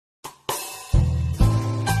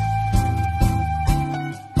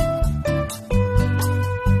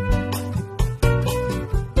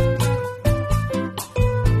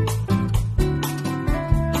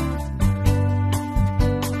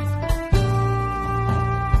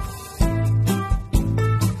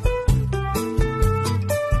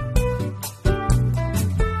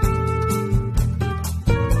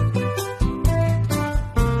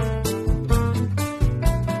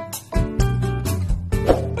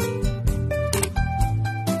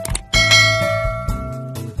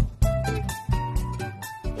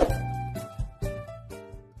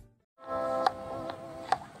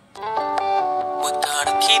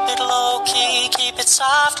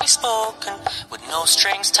spoken, with no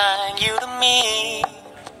strings tying you to me.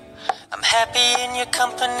 I'm happy in your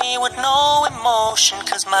company with no emotion,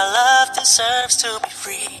 'cause my love deserves to be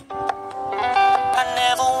free. I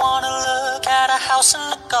never wanna look at a house in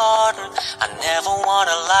the garden, I never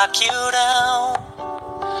wanna lock you down.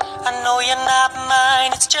 I know you're not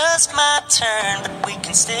mine, it's just my turn, but we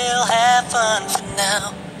can still have fun for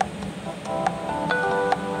now.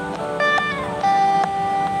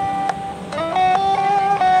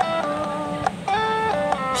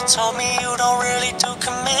 You told me you don't really do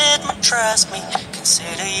commitment, trust me,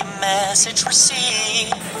 consider your message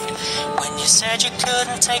received. When you said you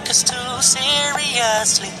couldn't take us too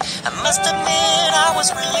seriously, I must admit I was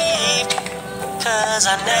relieved. 'Cause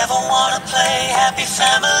I never wanna play happy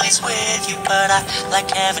families with you, but I like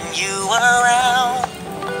having you around.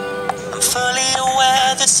 I'm fully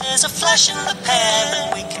aware this is a flash in the pan, but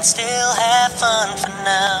we can still have fun for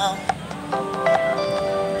now.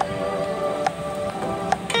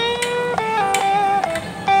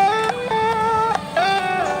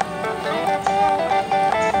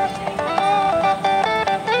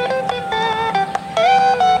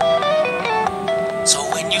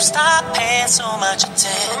 Stop paying so much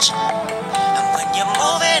attention, and when you're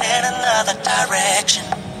moving in another direction,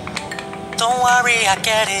 don't worry, I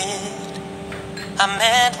get it. I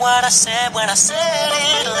meant what I said when I said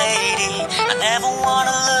it, lady. I never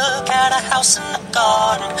wanna look at a house in the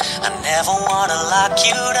garden, I never wanna lock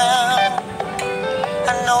you down.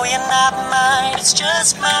 I know you're not mine, it's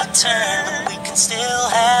just my turn, but we can still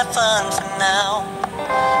have fun for now.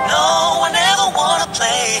 No, I never wanna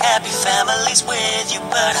play happy families with you,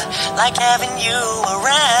 but I like having you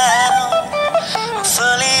around. I'm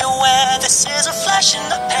fully aware this is a flash in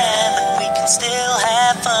the pan, but we can still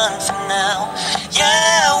have fun for now.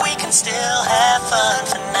 Yeah, we can still have fun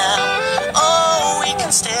for now. Oh, we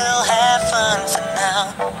can still have fun for now.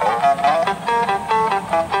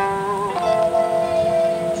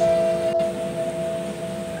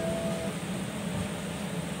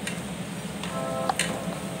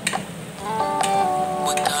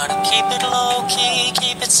 Keep it low-key,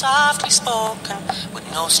 keep it softly spoken, with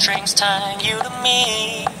no strings tying you to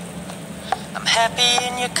me. I'm happy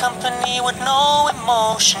in your company with no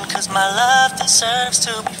emotion, 'cause my love deserves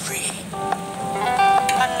to be free.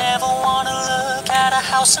 I never wanna look at a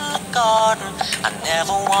house in the garden, I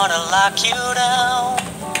never wanna lock you down.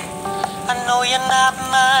 I know you're not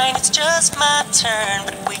mine, it's just my turn,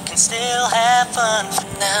 but we can still have fun for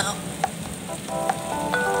now.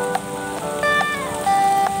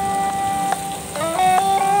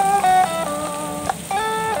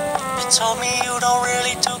 Told me you don't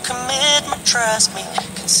really do commitment, trust me,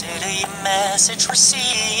 consider your message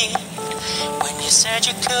received. When you said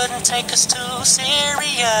you couldn't take us too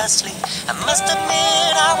seriously, I must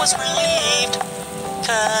admit I was relieved.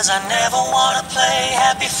 'Cause I never wanna play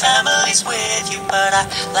happy families with you, but I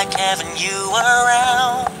like having you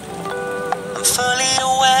around. I'm fully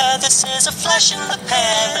aware this is a flash in the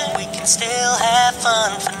pan, but we can still have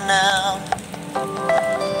fun for now.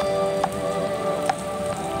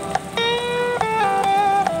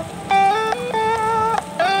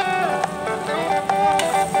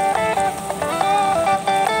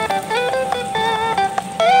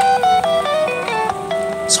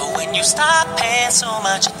 Stop paying so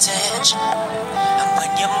much attention, and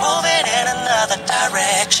when you're moving in another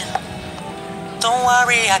direction, don't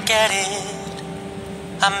worry, I get it.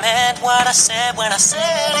 I meant what I said when I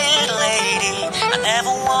said it, lady. I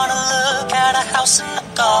never wanna look at a house in the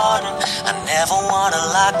garden, I never wanna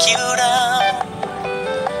lock you down.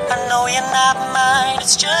 I know you're not mine,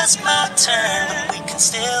 it's just my turn, but we can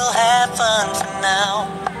still have fun for now.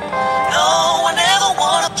 No, I never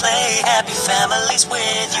wanna play happy families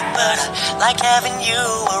with you, but I like having you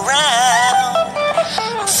around.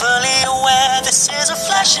 I'm fully aware this is a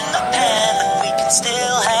flash in the pan, but we can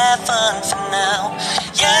still have fun for now.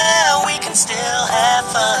 Yeah, we can still have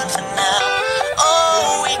fun for now.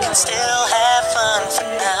 Oh, we can still have fun for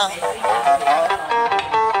now.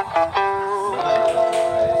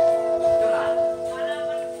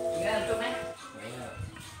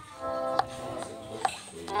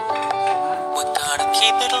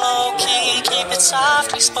 Keep it low-key, keep it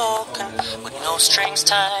softly spoken, with no strings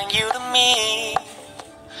tying you to me.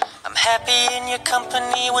 I'm happy in your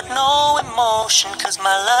company with no emotion, 'cause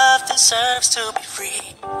my love deserves to be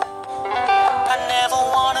free. I never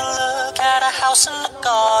wanna look at a house in the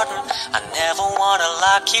garden, I never wanna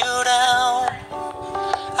lock you down.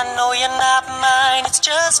 I know you're not mine, it's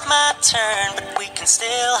just my turn, but we can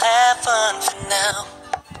still have fun for now.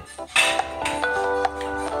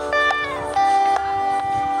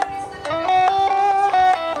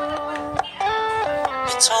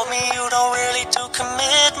 told me you don't really do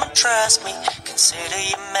commitment, trust me. Consider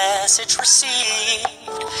your message received.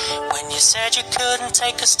 When you said you couldn't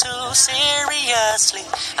take us too seriously,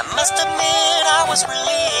 I must admit I was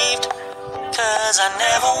relieved. Cause I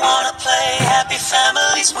never wanna play happy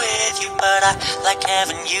families with you, but I like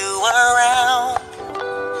having you around.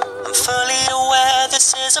 I'm fully aware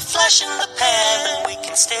this is a flash in the pan, but we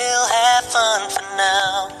can still have fun for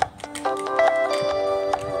now.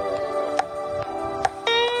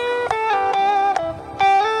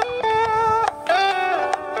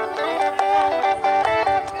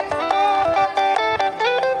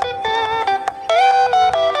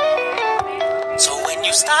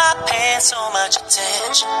 Stop paying so much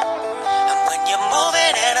attention, and when you're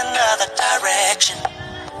moving in another direction,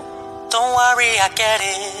 don't worry, I get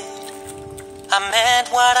it. I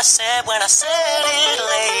meant what I said when I said it,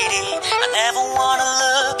 lady. I never wanna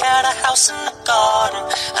look at a house in the garden.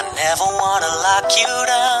 I never wanna lock you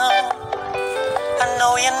down. I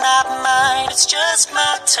know you're not mine, it's just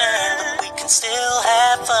my turn, but we can still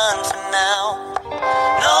have fun for now.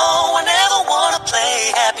 No, I never wanna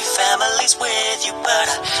play happy families with you, but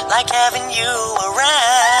I like having you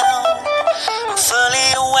around. I'm fully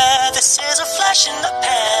aware this is a flash in the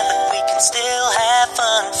pan, but we can still have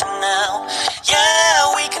fun for now.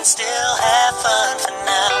 Yeah, we can still have fun for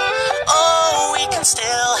now. Oh, we can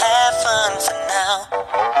still have fun for now.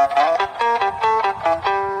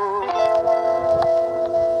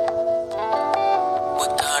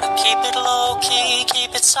 We're gonna keep it low-key,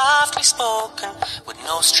 keep it softly spoken, with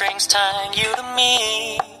no strings tying you to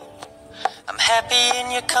me. I'm happy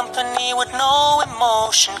in your company with no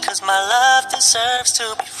emotion, cause my love deserves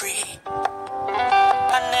to be free.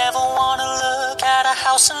 I never wanna look at a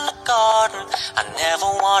house in the garden. I never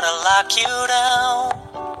wanna lock you down.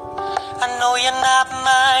 I know you're not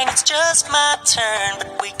mine, it's just my turn,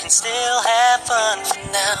 but we can still have fun for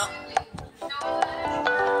now.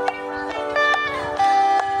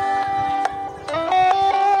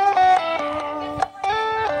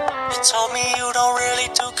 You told me you don't really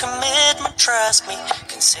do commitment, trust me.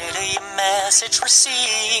 Consider your message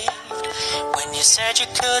received. When you said you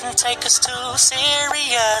couldn't take us too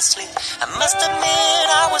seriously, I must admit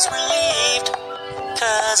I was relieved.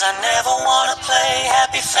 Cause I never wanna play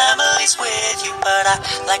happy families with you, but I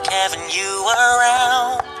like having you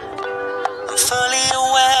around. I'm fully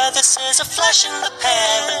aware this is a flash in the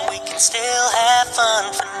pan, but we can still have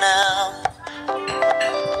fun for now.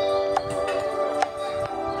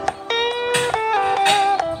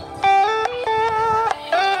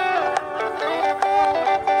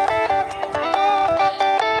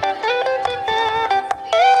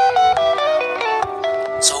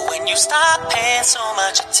 Stop paying so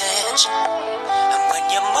much attention, and when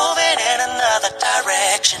you're moving in another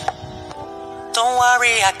direction, don't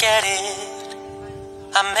worry, I get it.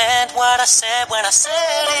 I meant what I said when I said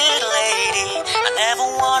it, lady. I never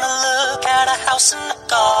wanna look at a house in the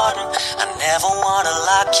garden. I never wanna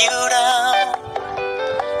lock you down.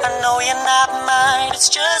 I know you're not mine, it's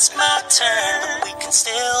just my turn, but we can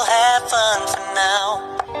still have fun for now.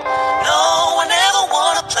 No, I never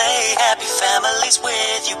wanna play happy families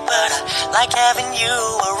with you, but I like having you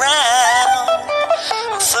around.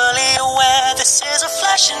 I'm fully aware this is a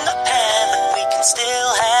flash in the pan, but we can still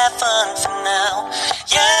have